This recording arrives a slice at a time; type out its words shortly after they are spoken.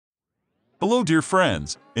Hello dear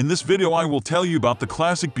friends, in this video I will tell you about the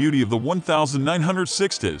classic beauty of the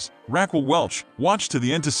 1960s, Raquel Welch. Watch to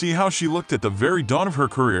the end to see how she looked at the very dawn of her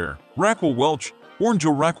career. Raquel Welch, born Jo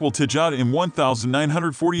Raquel Tejada in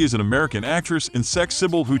 1940, is an American actress and sex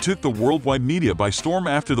symbol who took the worldwide media by storm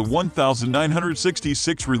after the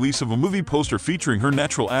 1966 release of a movie poster featuring her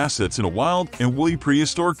natural assets in a wild and woolly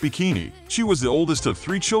prehistoric bikini. She was the oldest of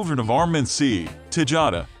three children of Armand C.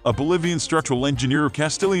 Tejada, a Bolivian structural engineer of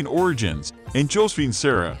Castilian origins, and Josephine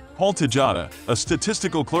Sarah Hall Tejada, a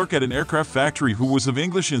statistical clerk at an aircraft factory who was of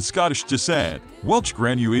English and Scottish descent. Welch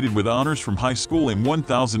graduated with honors from high school in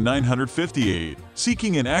 1958.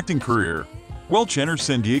 Seeking an acting career, Welch entered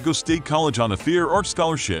San Diego State College on a theater art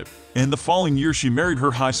scholarship, and the following year she married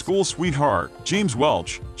her high school sweetheart, James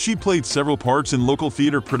Welch. She played several parts in local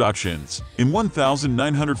theater productions. In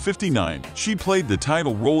 1959, she played the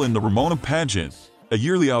title role in the Ramona pageant, a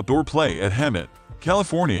yearly outdoor play at Hemet,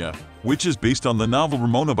 California, which is based on the novel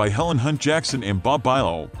Ramona by Helen Hunt Jackson and Bob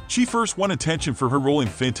Bilo. She first won attention for her role in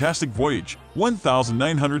Fantastic Voyage,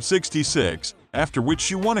 1966, after which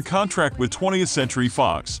she won a contract with 20th Century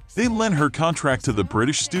Fox. They lent her contract to the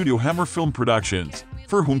British studio Hammer Film Productions,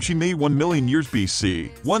 for whom she made 1 million years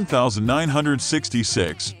BC,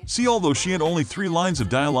 1966. See, although she had only 3 lines of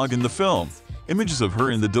dialogue in the film, images of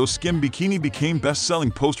her in the doe-skin bikini became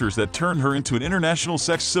best-selling posters that turned her into an international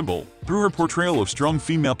sex symbol through her portrayal of strong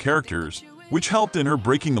female characters, which helped in her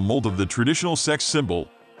breaking the mold of the traditional sex symbol.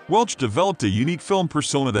 Welch developed a unique film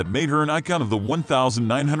persona that made her an icon of the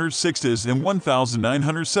 1960s and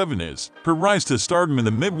 1970s. Her rise to stardom in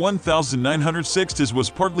the mid-1960s was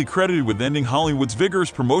partly credited with ending Hollywood's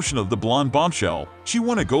vigorous promotion of the blonde bombshell. She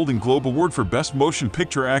won a Golden Globe Award for Best Motion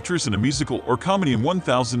Picture Actress in a Musical or Comedy in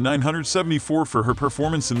 1974 for her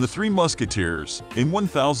performance in The Three Musketeers. In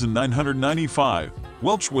 1995,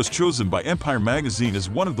 Welch was chosen by Empire magazine as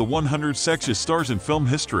one of the 100 sexiest stars in film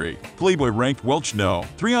history. Playboy ranked Welch No.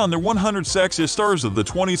 3 on their 100 sexiest stars of the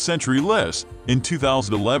 20th century list. In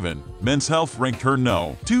 2011, Men's Health ranked her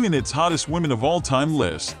No. 2 in its hottest women of all time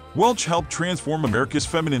list. Welch helped transform America's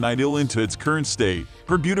feminine ideal into its current state.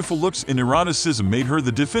 Her beautiful looks and eroticism made her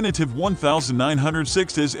the definitive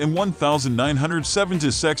 1960s and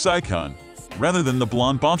 1970s sex icon, rather than the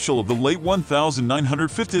blonde bombshell of the late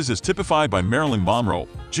 1950s as typified by Marilyn Monroe,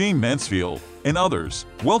 Jane Mansfield, and others.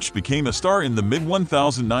 Welch became a star in the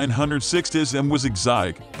mid-1960s and was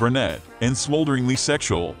exotic, brunette, and smolderingly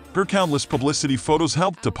sexual. Her countless publicity photos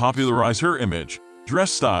helped to popularize her image,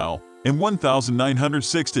 dress style, in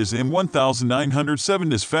 1960s and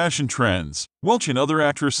 1970s fashion trends. Welch and other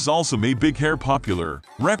actresses also made big hair popular.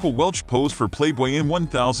 Raquel Welch posed for Playboy in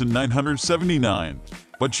 1979.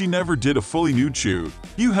 But she never did a fully nude shoot.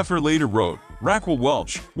 Hugh Hefner later wrote, Raquel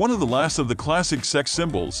Welch, one of the last of the classic sex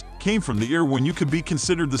symbols, came from the era when you could be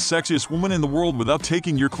considered the sexiest woman in the world without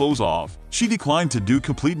taking your clothes off. She declined to do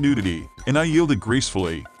complete nudity, and I yielded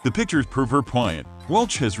gracefully. The pictures prove her point.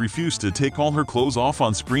 Welch has refused to take all her clothes off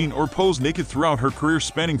on screen or pose naked throughout her career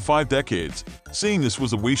spanning 5 decades, saying this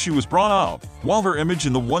was the way she was brought up. While her image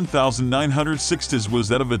in the 1960s was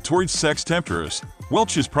that of a torrid sex temptress,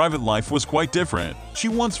 Welch's private life was quite different. She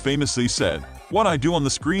once famously said, "What I do on the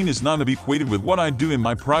screen is not to be equated with what I do in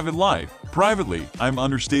my private life. Privately, I'm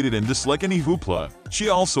understated and dislike any hoopla." She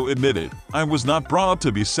also admitted, "I was not brought up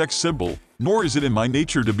to be a sex symbol, nor is it in my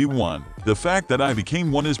nature to be one. The fact that I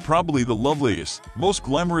became one is probably the loveliest, most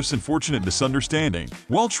glamorous and fortunate misunderstanding."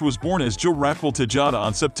 Welch was born as Jo Raquel Tejada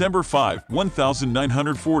on September 5,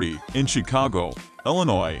 1940, in Chicago,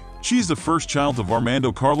 Illinois. She is the first child of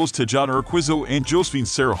Armando Carlos Tejada Urquizo and Josephine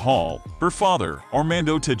Sarah Hall. Her father,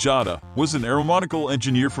 Armando Tejada, was an aeronautical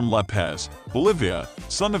engineer from La Paz, Bolivia,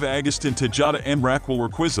 son of Agustin Tejada and Raquel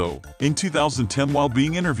Urquizo. In 2010, while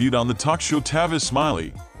being interviewed on the talk show Tavis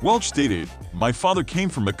Smiley, Welch stated, "My father came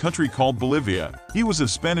from a country called Bolivia. He was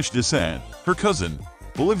of Spanish descent." Her cousin,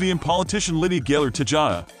 Bolivian politician Lydia Gaylor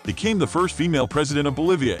Tejada, became the first female president of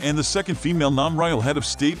Bolivia and the second female non-royal head of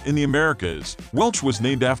state in the Americas. Welch was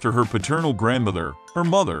named after her paternal grandmother. Her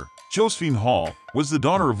mother, Josephine Hall, was the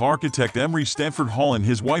daughter of architect Emery Stanford Hall and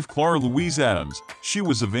his wife Clara Louise Adams. She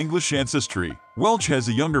was of English ancestry. Welch has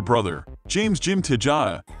a younger brother, James Jim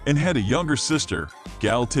Tejada, and had a younger sister,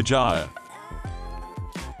 Gal Tejada.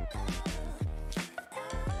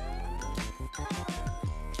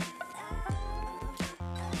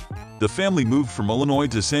 The family moved from Illinois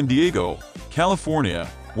to San Diego, California,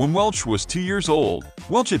 when Welch was 2 years old.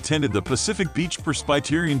 Welch attended the Pacific Beach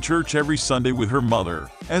Presbyterian Church every Sunday with her mother.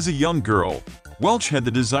 As a young girl, Welch had the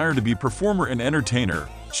desire to be a performer and entertainer.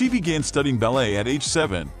 She began studying ballet at age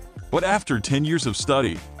 7. But after 10 years of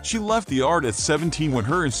study, she left the art at 17 when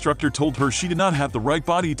her instructor told her she did not have the right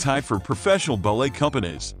body type for professional ballet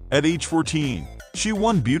companies. At age 14, she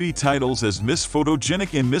won beauty titles as Miss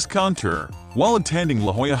Photogenic and Miss Contour. While attending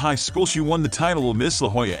La Jolla High School, she won the title of Miss La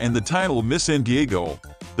Jolla and the title of Miss San Diego,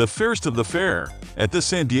 the fairest of the fair. At the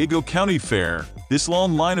San Diego County Fair, this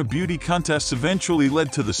long line of beauty contests eventually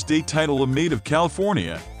led to the state title of Maid of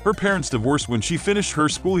California. Her parents divorced when she finished her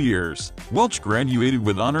school years. Welch graduated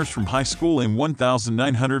with honors from high school in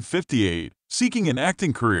 1958. Seeking an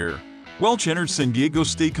acting career, Welch entered San Diego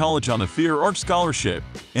State College on a theater art scholarship,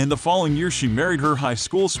 and the following year she married her high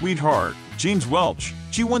school sweetheart, James Welch.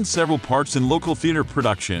 She won several parts in local theater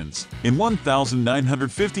productions. In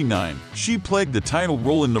 1959, she played the title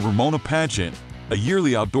role in the Ramona pageant, a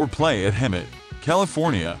yearly outdoor play at Hemet,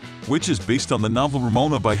 California, which is based on the novel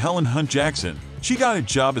Ramona by Helen Hunt Jackson. She got a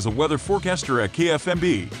job as a weather forecaster at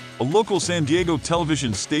KFMB, a local San Diego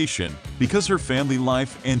television station. Because her family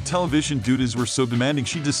life and television duties were so demanding,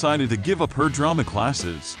 she decided to give up her drama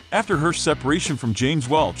classes. After her separation from James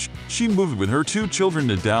Welch, she moved with her 2 children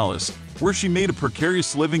to Dallas, where she made a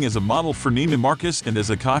precarious living as a model for Neiman Marcus and as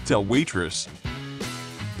a cocktail waitress.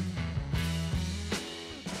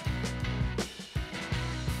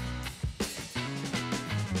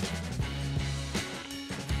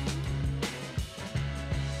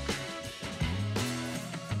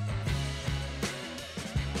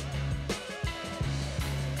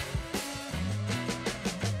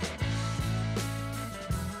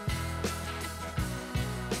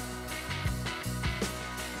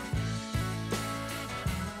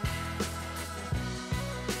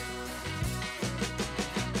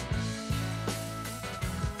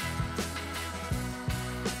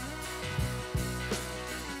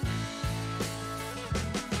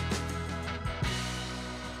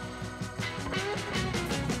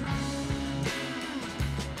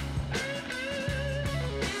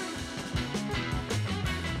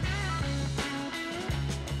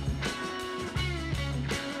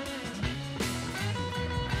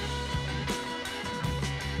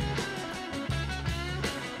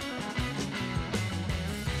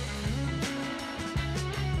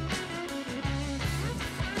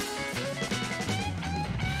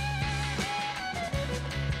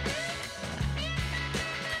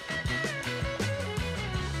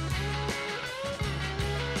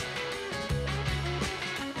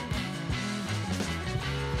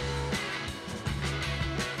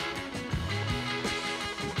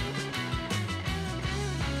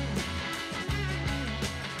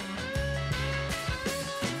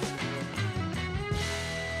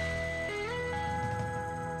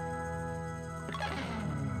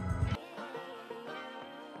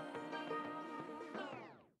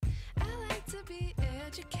 Be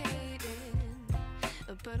educated,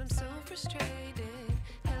 but I'm so frustrated.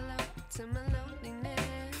 Hello to my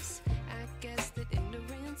loneliness. I guess that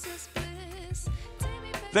ignorance is bliss.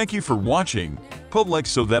 Thank you for watching. Put like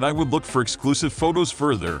so that I would look for exclusive photos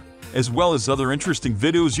further, as well as other interesting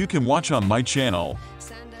videos you can watch on my channel.